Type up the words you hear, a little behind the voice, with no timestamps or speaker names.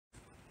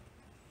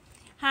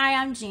Hi,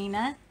 I'm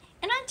Gina.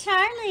 And I'm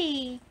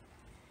Charlie.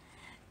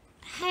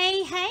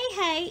 Hey,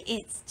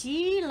 it's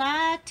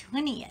July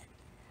 20th,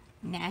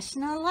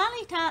 National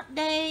Lollipop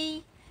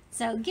Day.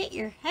 So get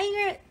your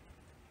favorite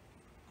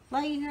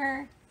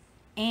flavor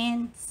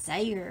and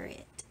savor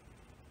it.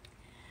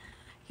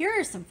 Here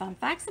are some fun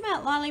facts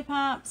about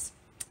lollipops.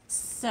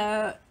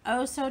 So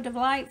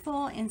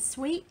delightful and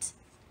sweet.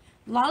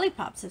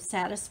 Lollipops have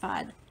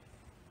satisfied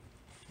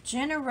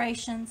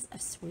generations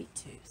of sweet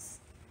tooths.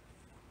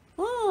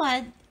 Ooh,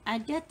 I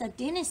bet the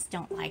dentists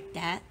don't like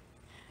that.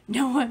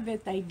 No, I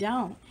bet they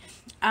don't.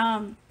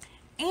 And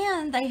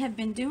they have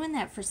been doing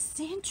that for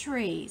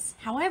centuries.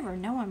 However,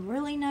 no one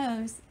really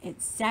knows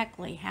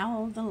exactly how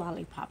old the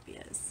lollipop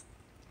is.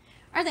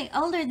 Are they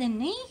older than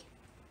me?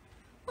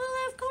 Well,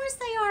 of course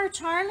they are,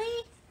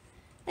 Charlie.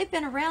 They've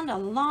been around a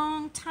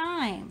long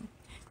time.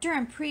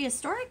 During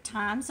prehistoric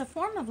times, a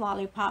form of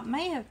lollipop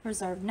may have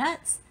preserved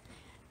nuts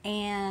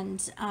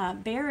and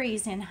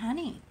berries and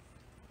honey.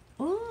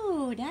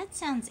 Ooh, that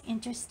sounds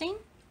interesting.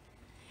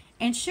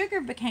 And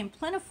sugar became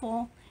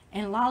plentiful,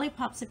 and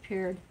lollipops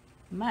appeared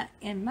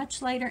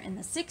much later in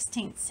the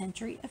 16th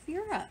century of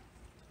Europe.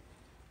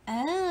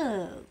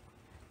 Oh,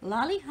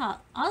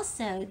 lollipop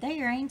also,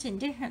 they range in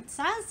different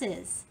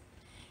sizes.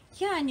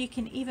 Yeah, and you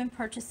can even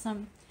purchase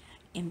them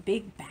in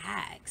big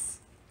bags.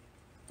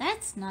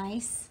 That's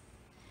nice.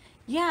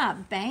 Yeah,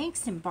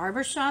 banks and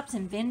barbershops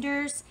and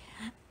vendors.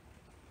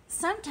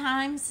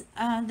 Sometimes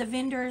the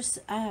vendors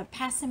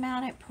pass them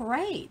out at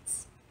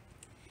parades.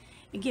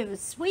 You give a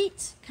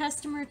sweet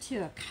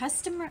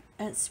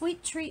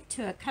sweet treat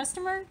to a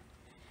customer,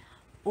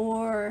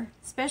 or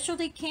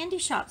specialty candy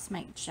shops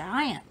make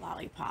giant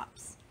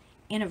lollipops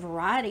in a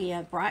variety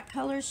of bright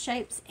colors,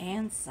 shapes,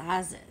 and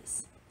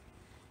sizes.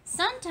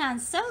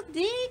 Sometimes so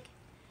big,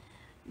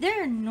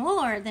 they're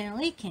more than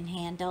we can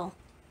handle.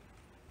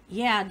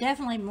 Yeah,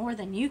 definitely more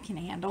than you can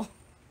handle.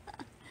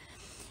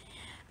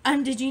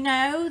 Did you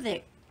know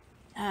that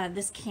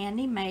this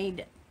candy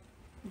made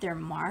their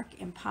mark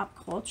in pop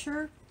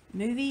culture,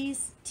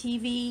 movies,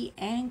 TV,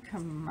 and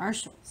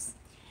commercials?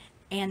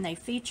 And they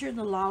feature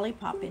the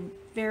lollipop in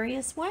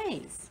various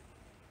ways.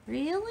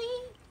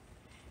 Really?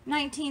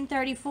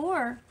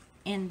 1934,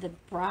 in the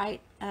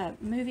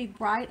movie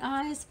Bright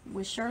Eyes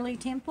with Shirley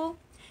Temple,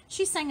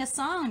 she sang a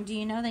song. Do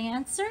you know the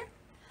answer?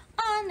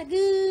 On a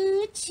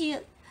good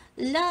ship,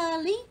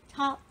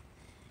 lollipop.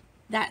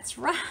 That's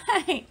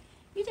right.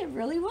 You did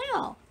really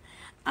well.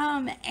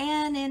 And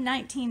in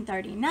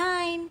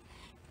 1939,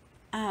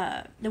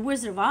 The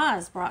Wizard of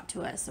Oz brought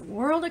to us a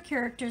world of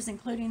characters,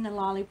 including the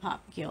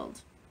Lollipop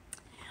Guild.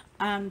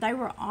 They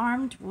were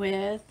armed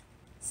with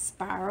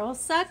spiral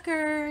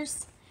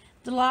suckers.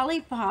 The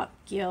Lollipop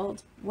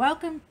Guild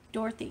welcomed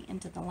Dorothy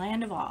into the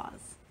land of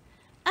Oz.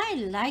 I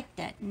like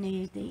that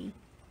movie.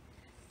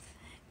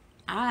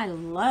 I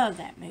love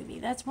that movie.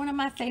 That's one of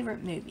my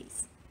favorite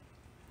movies.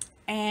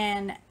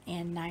 And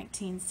in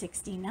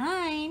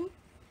 1969,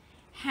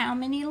 how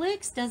many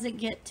licks does it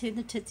get to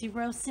the Tootsie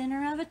Roll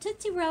center of a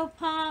Tootsie Roll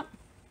Pop?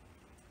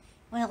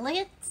 Well,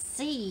 let's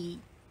see.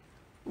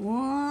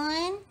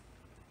 1.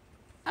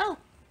 Oh,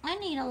 I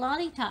need a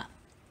lollipop.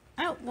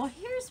 Oh, well,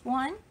 here's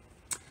one.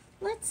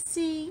 Let's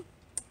see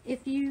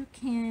if you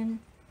can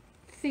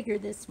figure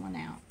this one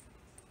out.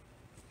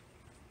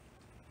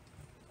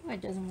 Oh,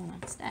 it doesn't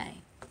want to stay.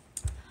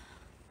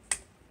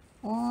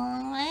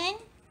 1,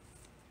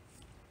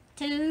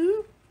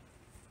 2,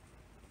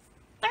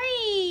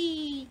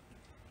 3.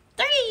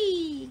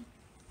 3.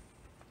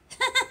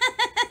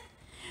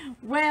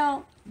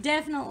 Well,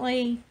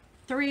 definitely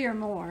 3 or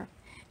more.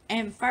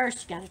 And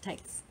first, you got to take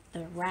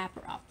the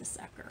wrapper off the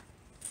sucker.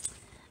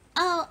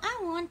 Oh, I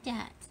want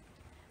that.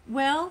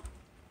 Well,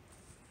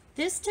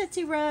 this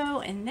Tootsie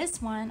Roll and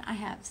this one I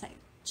have saved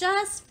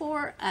just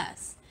for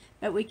us.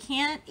 But we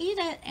can't eat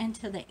it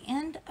until the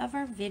end of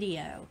our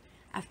video,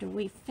 after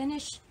we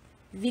finish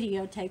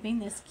videotaping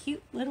this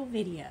cute little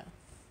video.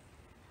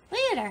 We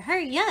better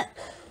hurry up.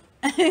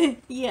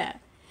 Yeah.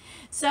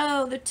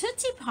 So the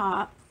Tootsie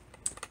Pop,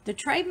 the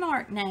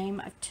trademark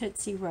name of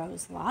Tootsie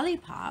Roll's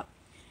Lollipop,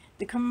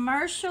 the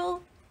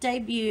commercial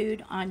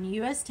debuted on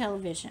U.S.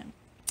 television.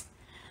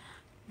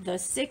 The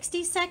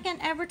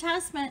 60-second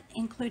advertisement,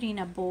 including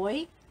a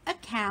boy, a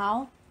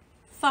cow,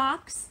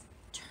 fox,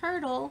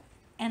 turtle,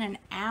 and an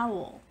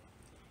owl.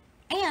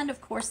 And,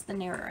 of course, the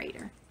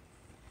narrator.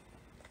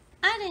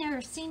 I've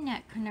never seen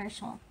that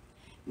commercial.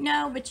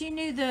 No, but you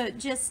knew the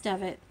gist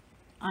of it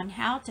on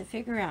how to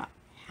figure out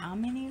how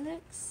many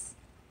licks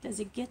does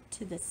it get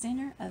to the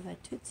center of a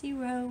Tootsie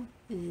Roll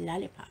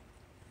lollipop.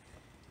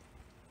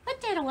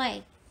 Put that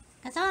away,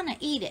 because I want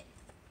to eat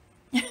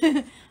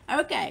it.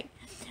 Okay.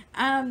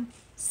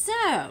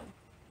 So,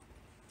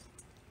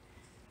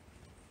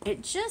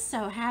 it just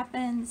so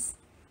happens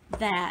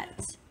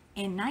that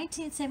in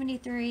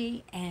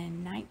 1973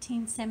 and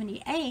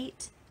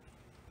 1978,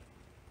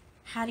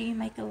 how do you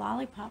make a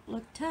lollipop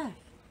look tough?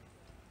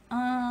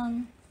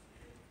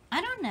 I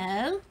don't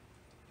know.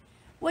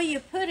 Well, you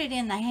put it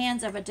in the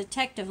hands of a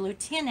detective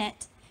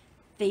lieutenant,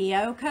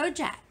 Theo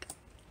Kojak.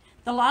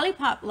 The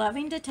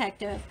lollipop-loving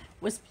detective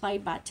was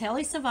played by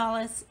Telly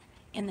Savalas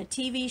in the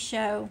TV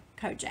show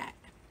Kojak.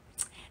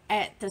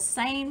 At the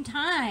same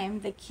time,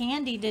 the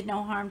candy did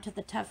no harm to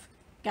the tough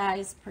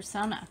guy's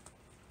persona.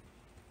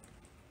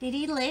 Did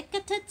he lick a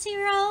Tootsie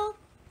Roll?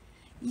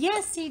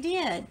 Yes, he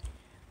did.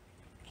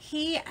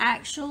 He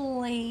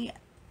actually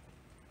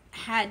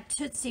had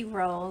Tootsie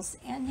Rolls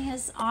in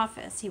his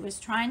office. He was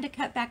trying to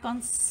cut back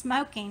on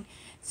smoking,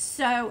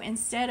 so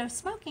instead of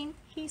smoking,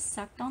 he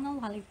sucked on a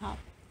lollipop.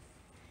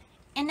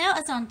 And that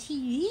was on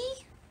TV?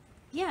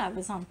 Yeah, it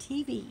was on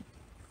TV.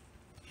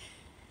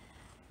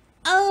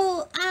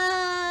 Oh,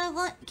 I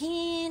want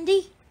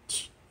candy.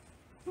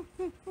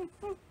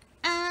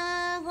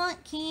 I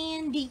want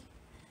candy.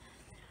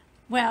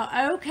 Well,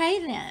 okay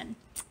then.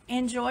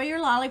 Enjoy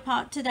your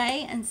lollipop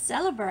today and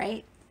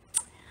celebrate.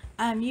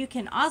 You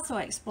can also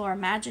explore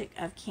magic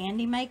of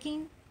candy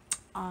making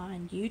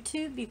on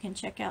YouTube. You can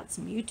check out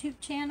some YouTube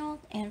channels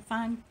and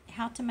find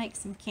how to make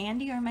some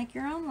candy or make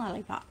your own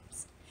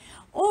lollipops.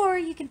 Or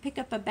you can pick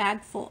up a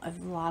bag full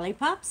of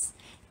lollipops,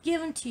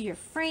 give them to your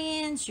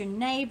friends, your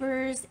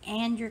neighbors,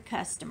 and your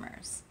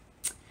customers.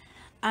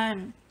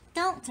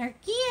 Don't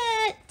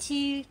forget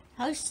to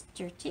post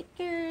your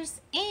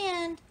pictures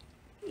and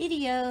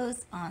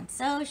videos on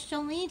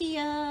social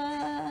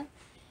media.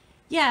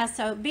 Yeah,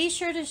 so be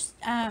sure to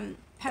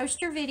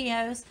post your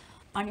videos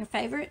on your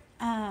favorite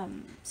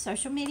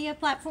social media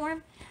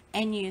platform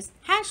and use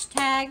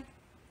hashtag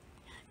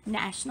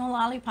National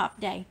Lollipop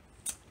Day.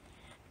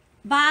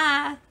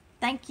 Bye.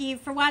 Thank you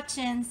for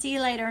watching. See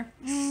you later.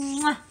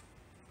 Mwah.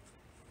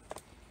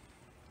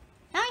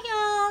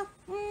 Bye,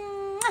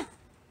 y'all.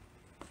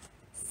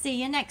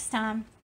 See you next time.